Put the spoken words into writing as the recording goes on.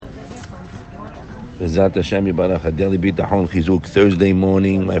Bezat Hashem Yibarach Hadeli Bitachon Chizuk. Thursday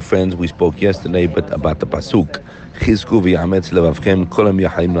morning, my friends, we spoke yesterday but about the pasuk. Chizku v'yametz levavchem kolam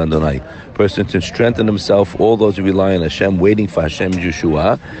yachaim l'Adonai. Person to strengthen himself, all those who rely on Hashem, waiting for Hashem's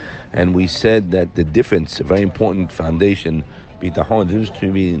Yeshua. And we said that the difference, a very important foundation, bitachon, the difference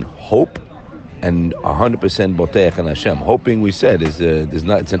between hope and 100% botech and Hashem. Hoping, we said, is it's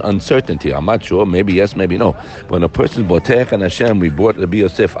an uncertainty. I'm not sure. Maybe yes, maybe no. But when a person's botech and Hashem, we brought Rabbi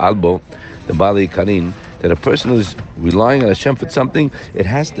Yosef Albo, the Bali Karin, that a person who's relying on Hashem for something, it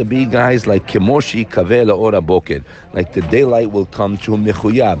has to be, guys, like Kemoshi Kaveh Ora Boked, like the daylight will come to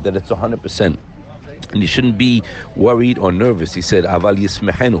Mechuyab, that it's 100%. And you shouldn't be worried or nervous. He said, Aval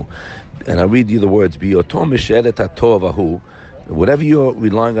Yismechenu. And I read you the words, Biyoto Mesheret HaTov, whatever you're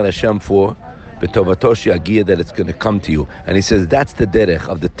relying on Hashem for, that it's going to come to you. And he says that's the derech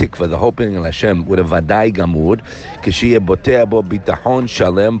of the tikva, the hoping in Hashem with a vadai gamur, k'shiyeh botea bo bitachon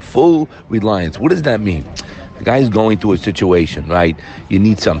shalem, full reliance. What does that mean? The guy's going through a situation, right? You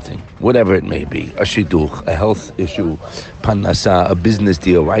need something, whatever it may be, a shidduch, a health issue, panasa, a business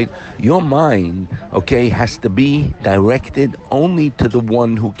deal, right? Your mind, okay, has to be directed only to the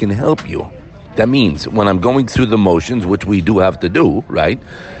one who can help you. That means when I'm going through the motions, which we do have to do, right?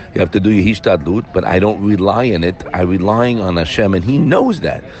 You have to do your hishtadlut, but I don't rely on it. I'm relying on Hashem, and He knows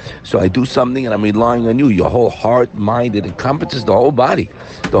that. So I do something, and I'm relying on you. Your whole heart, mind, it encompasses the whole body,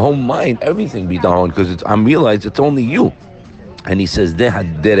 the whole mind, everything be done, because I'm realized it's only you. And He says, "Deh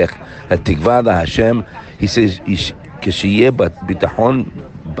haderech hatikva Hashem." He says, "Kishiyeh bitachon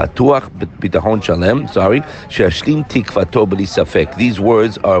batuach bitachon shalem." Sorry, she'ashlim tikvato b'li safek. These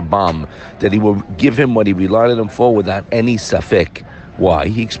words are a bomb that He will give him what he relied on Him for without any safek. Why?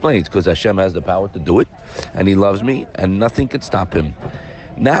 He explains, because Hashem has the power to do it, and He loves me, and nothing can stop Him.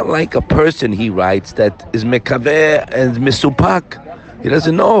 Not like a person, he writes, that is mekaveh and misupak. He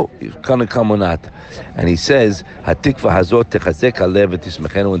doesn't know if it's going to come or not. And he says, Hatikva hazot techazek halev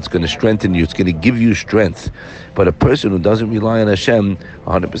v'tismechenu, it's going to strengthen you, it's going to give you strength. But a person who doesn't rely on Hashem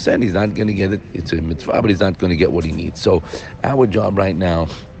 100%, he's not going to get it. It's a mitzvah, but he's not going to get what he needs. So our job right now,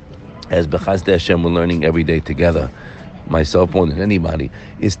 as B'chazdei Hashem, we're learning every day together, myself more than anybody,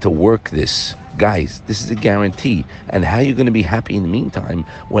 is to work this. Guys, this is a guarantee. And how are you going to be happy in the meantime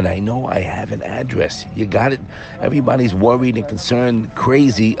when I know I have an address? You got it? Everybody's worried and concerned,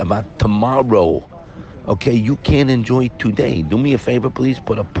 crazy about tomorrow. Okay, you can't enjoy today. Do me a favor, please.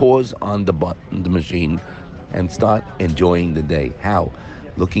 Put a pause on the button, the machine, and start enjoying the day. How?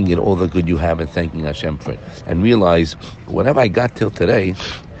 Looking at all the good you have and thanking Hashem for it. And realize, whatever I got till today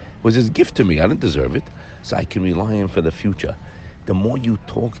was His gift to me. I didn't deserve it. So I can rely on Him for the future. The more you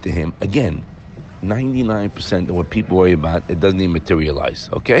talk to Him, again, 99% of what people worry about, it doesn't even materialize.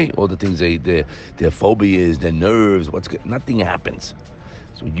 Okay? All the things their phobias, their nerves, nothing happens.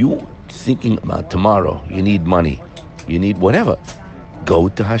 So you thinking about tomorrow, you need money, you need whatever, go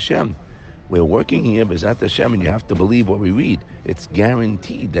to Hashem. We're working here, B'ezat Hashem, and you have to believe what we read. It's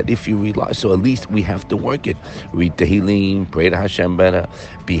guaranteed that if you rely, so at least we have to work it. Read Tehillim, pray to Hashem better,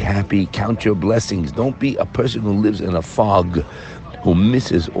 be happy, count your blessings. Don't be a person who lives in a fog, who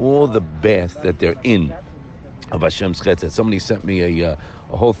misses all the bath that they're in of Hashem's chesed. Somebody sent me a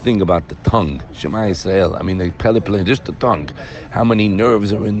whole thing about the tongue, Shema Yisrael. I mean, the pele, just the tongue. How many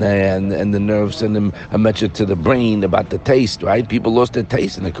nerves are in there, and the nerves send them a message to the brain about the taste, right? People lost their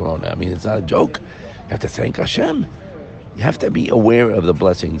taste in the corona. I mean, it's not a joke. You have to thank Hashem. You have to be aware of the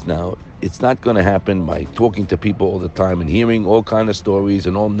blessings. Now, it's not going to happen by talking to people all the time and hearing all kind of stories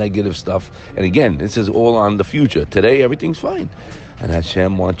and all negative stuff. And again, this is all on the future. Today, everything's fine. And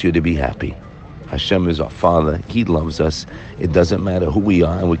Hashem wants you to be happy. Hashem is our Father. He loves us. It doesn't matter who we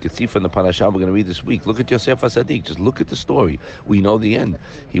are. And we can see from the parasha we're going to read this week. Look at Yosef HaSadiq. Just look at the story. We know the end.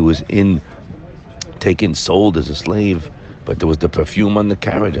 He was sold as a slave, but there was the perfume on the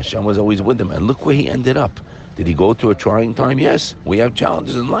carriage. Hashem was always with him. And look where he ended up. Did he go through a trying time? Yes. We have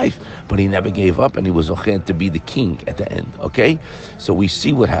challenges in life. But he never gave up, and he was zocher to be the king at the end. Okay? So we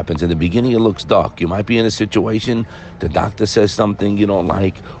see what happens. In the beginning, it looks dark. You might be in a situation, the doctor says something you don't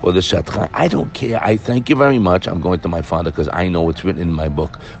like, or the shatran. I don't care. I thank you very much. I'm going to my Father because I know it's written in my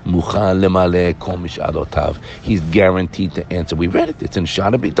book. Muchan lemale kol mishadotav. He's guaranteed to answer. We read it. It's in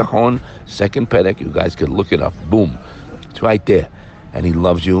Shara Bitachon, second perek. You guys can look it up. Boom. It's right there. And He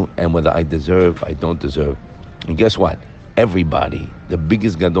loves you, and whether I deserve, I don't deserve. And guess what? Everybody, the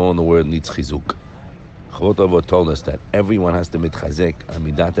biggest gadol in the world, needs chizuk. Chavot Avot told us that everyone has to mitchazek,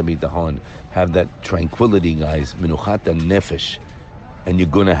 amidat bitachon, have that tranquility, guys, minuchat nefesh. And you're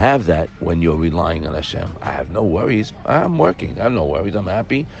going to have that when you're relying on Hashem. I have no worries. I'm working. I have no worries. I'm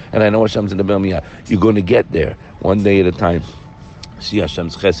happy. And I know Hashem's in the B'miyah. You're going to get there one day at a time. see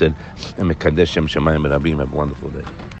Hashem's chesed and mekadesh Shem Shemayim Rabim. Have a wonderful day.